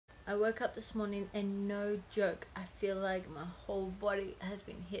I woke up this morning and no joke, I feel like my whole body has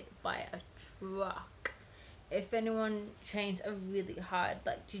been hit by a truck. If anyone trains a really hard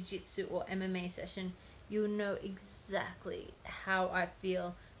like jiu-jitsu or MMA session, you'll know exactly how I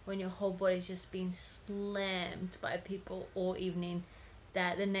feel when your whole body's just being slammed by people all evening,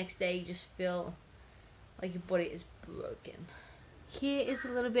 that the next day you just feel like your body is broken. Here is a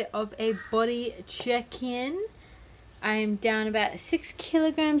little bit of a body check-in. I am down about 6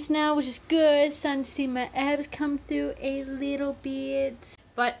 kilograms now, which is good. Starting to see my abs come through a little bit.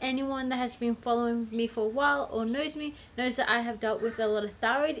 But anyone that has been following me for a while or knows me knows that I have dealt with a lot of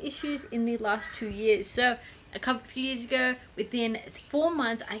thyroid issues in the last 2 years. So a few years ago, within 4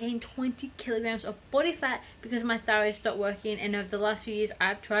 months, I gained 20 kilograms of body fat because my thyroid stopped working. And over the last few years,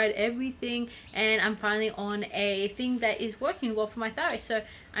 I've tried everything and I'm finally on a thing that is working well for my thyroid. So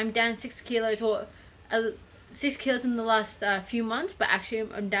I'm down 6 kilos or 6 kilos in the last few months, but actually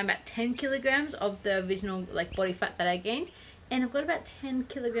I'm down about 10 kilograms of the original like body fat that I gained, and I've got about 10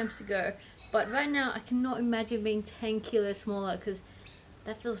 kilograms to go. But right now I cannot imagine being 10 kilos smaller because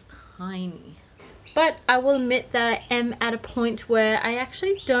that feels tiny. But I will admit that I am at a point where I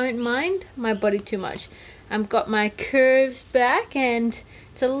actually don't mind my body too much. I've got my curves back and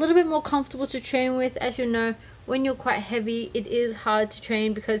it's a little bit more comfortable to train with. As you know, when you're quite heavy, it is hard to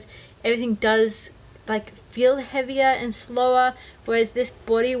train because everything does like feel heavier and slower, whereas this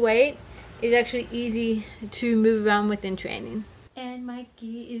body weight is actually easy to move around with in training. And my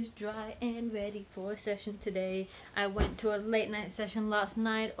gi is dry and ready for a session today. I went to a late night session last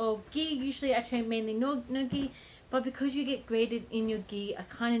night of gi. Usually I train mainly no gi, but because you get graded in your gi, I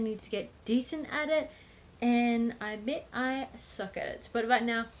kind of need to get decent at it, and I admit I suck at it. But right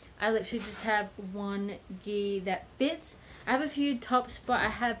now I literally just have one gi that fits. I have a few tops, but I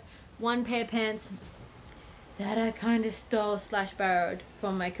have one pair of pants that I kind of stole / borrowed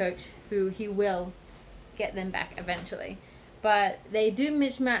from my coach, who he will get them back eventually. But they do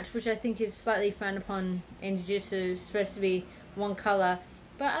mismatch, which I think is slightly frowned upon in jiu-jitsu. It's supposed to be one color,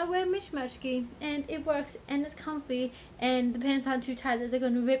 but I wear mismatch gi and it works and it's comfy, and the pants aren't too tight that they're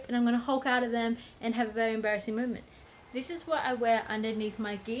going to rip and I'm going to hulk out of them and have a very embarrassing moment. This is what I wear underneath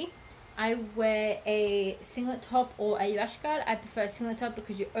my gi. I wear a singlet top or a rash guard. I prefer a singlet top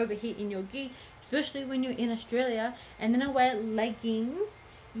because you overheat in your gi, especially when you're in Australia. And then I wear leggings.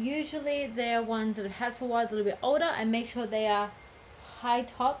 Usually they're ones that I've had for a while, a little bit older. I make sure they are high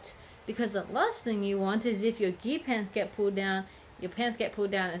topped because the last thing you want is if your gi pants get pulled down, your pants get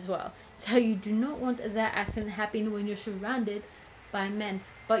pulled down as well. So you do not want that accident happening when you're surrounded by men.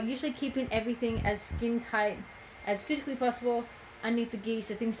 But usually keeping everything as skin tight as physically possible underneath the gi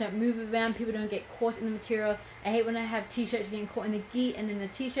so things don't move around, people don't get caught in the material. I hate when I have t-shirts getting caught in the gi and in the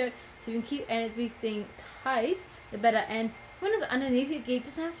t-shirt. So you can keep everything tight, the better. And when it's underneath your gi, it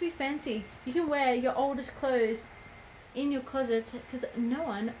doesn't have to be fancy. You can wear your oldest clothes in your closet because no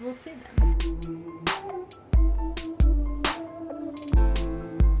one will see them.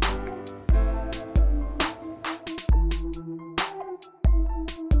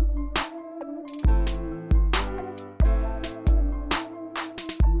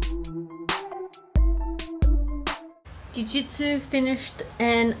 Jiu-jitsu finished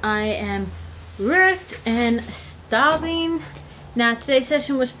and I am wrecked and starving. Now today's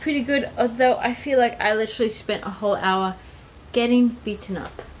session was pretty good, although I feel like I literally spent a whole hour getting beaten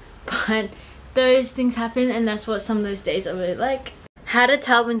up. But those things happen and that's what some of those days are really like. How to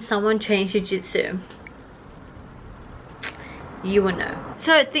tell when someone trains jiu-jitsu? You will know.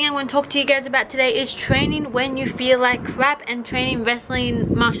 So the thing I want to talk to you guys about today is training when you feel like crap, and training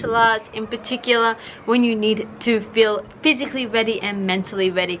wrestling, martial arts in particular, when you need to feel physically ready and mentally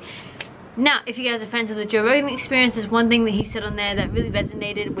ready. Now, if you guys are fans of the Joe Rogan Experience, there's one thing that he said on there that really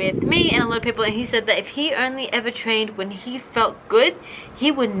resonated with me and a lot of people, and he said that if he only ever trained when he felt good, he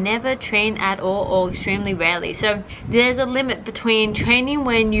would never train at all or extremely rarely. So there's a limit between training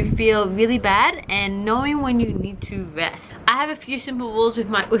when you feel really bad and knowing when you need to rest. I have a few simple rules with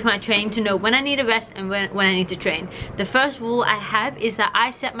my training to know when I need to rest and when I need to train. The first rule I have is that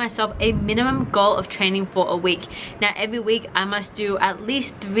I set myself a minimum goal of training for a week. Now every week I must do at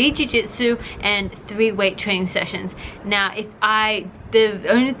least 3 jiu-jitsu and 3 weight training sessions. Now the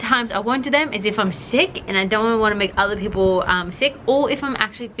only times I won't do them is if I'm sick and I don't want to make other people sick, or if I'm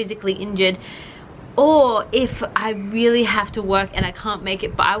actually physically injured, or if I really have to work and I can't make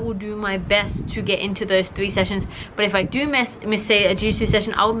it, but I will do my best to get into those 3 sessions. But if I do miss say a jiu-jitsu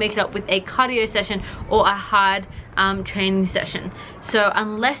session, I will make it up with a cardio session or a hard training session. So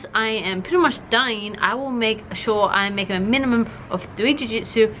unless I am pretty much dying, I will make sure I make a minimum of 3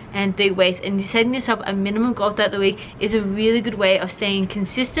 jiu-jitsu and 3 weights. And setting yourself a minimum goal throughout the week is a really good way of staying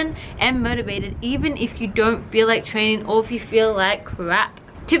consistent and motivated, even if you don't feel like training or if you feel like crap.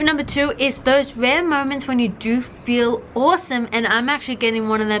 Tip number 2 is those rare moments when you do feel awesome, and I'm actually getting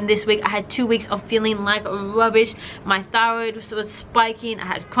one of them this week. I had 2 weeks of feeling like rubbish. My thyroid was spiking, I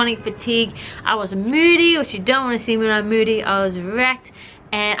had chronic fatigue, I was moody, which you don't want to see me when I'm moody. I was wrecked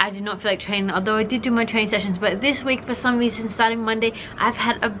and I did not feel like training, although I did do my training sessions. But this week, for some reason, starting Monday, I've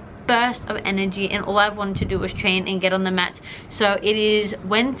had a burst of energy and all I've wanted to do was train and get on the mats. So it is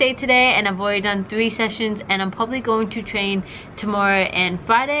Wednesday today and I've already done 3 sessions, and I'm probably going to train tomorrow and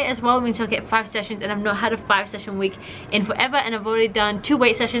Friday as well, which I'll get 5 sessions, and I've not had a 5-session week in forever. And I've already done 2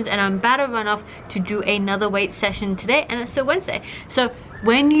 weight sessions and I'm about to run off to do another weight session today, and it's still Wednesday. So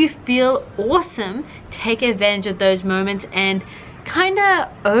when you feel awesome, take advantage of those moments and kind of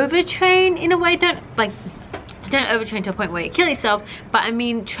overtrain in a way. Don't overtrain to a point where you kill yourself, but I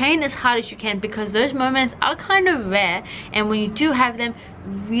mean, train as hard as you can, because those moments are kind of rare, and when you do have them,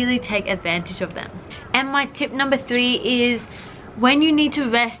 really take advantage of them. And my tip number 3 is, when you need to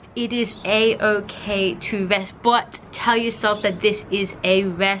rest, it is a-okay to rest, but tell yourself that this is a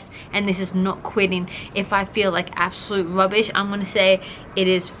rest and this is not quitting. If I feel like absolute rubbish, I'm gonna say it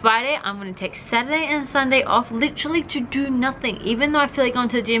is Friday, I'm gonna take Saturday and Sunday off literally to do nothing. Even though I feel like going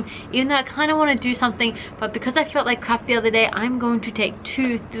to the gym, even though I kind of want to do something, but because I felt like crap the other day, I'm going to take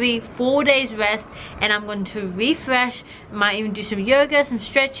 2, 3, 4 days rest, and I'm going to refresh. Might even do some yoga, some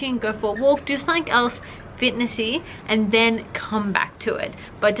stretching, go for a walk, do something else fitnessy, and then come back to it.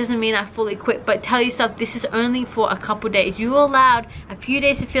 But it doesn't mean I fully quit, but tell yourself this is only for a couple days. You are allowed a few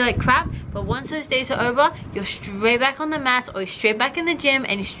days to feel like crap, but once those days are over, you're straight back on the mats, or you're straight back in the gym,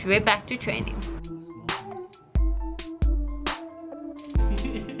 and you're straight back to training.